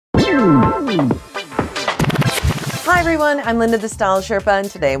Hi everyone, I'm Linda the Style Sherpa,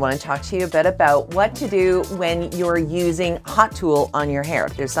 and today I want to talk to you a bit about what to do when you're using a hot tool on your hair.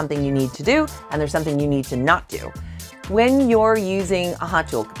 There's something you need to do and there's something you need to not do. When you're using a hot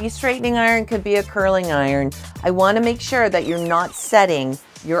tool, it could be a straightening iron, could be a curling iron, I want to make sure that you're not setting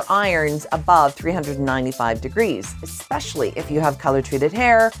your irons above 395 degrees, especially if you have color treated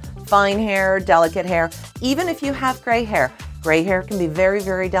hair, fine hair, delicate hair, even if you have gray hair. Gray hair can be very,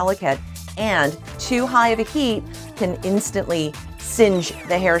 very delicate, and too high of a heat can instantly singe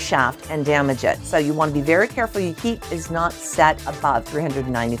the hair shaft and damage it. So you want to be very careful your heat is not set above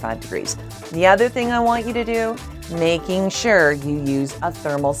 395 degrees. The other thing I want you to do, making sure you use a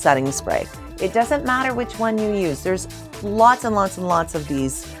thermal setting spray. It doesn't matter which one you use. There's lots and lots and lots of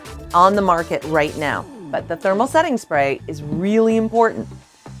these on the market right now, but the thermal setting spray is really important.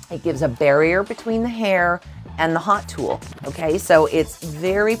 It gives a barrier between the hair and the hot tool, okay? So it's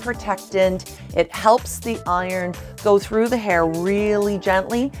very protectant. It helps the iron go through the hair really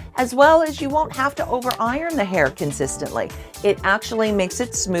gently, as well as you won't have to over iron the hair consistently. It actually makes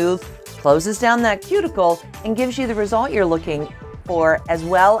it smooth, closes down that cuticle, and gives you the result you're looking for, as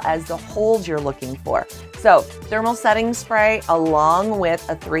well as the hold you're looking for. So thermal setting spray along with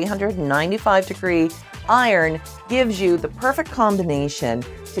a 395 degree iron gives you the perfect combination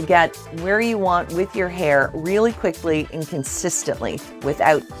to get where you want with your hair really quickly and consistently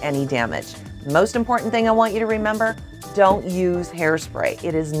without any damage. The most important thing I want you to remember, don't use hairspray.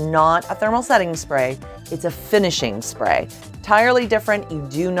 It is not a thermal setting spray, it's a finishing spray. Entirely different. You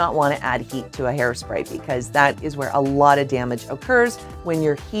do not want to add heat to a hairspray because that is where a lot of damage occurs when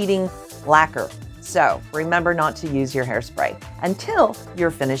you're heating lacquer. So remember not to use your hairspray until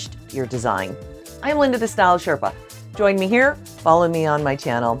you're finished your design. I'm Linda the Style Sherpa. Join me here, follow me on my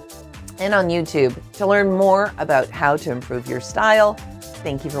channel and on YouTube to learn more about how to improve your style.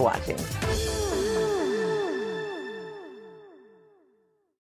 Thank you for watching.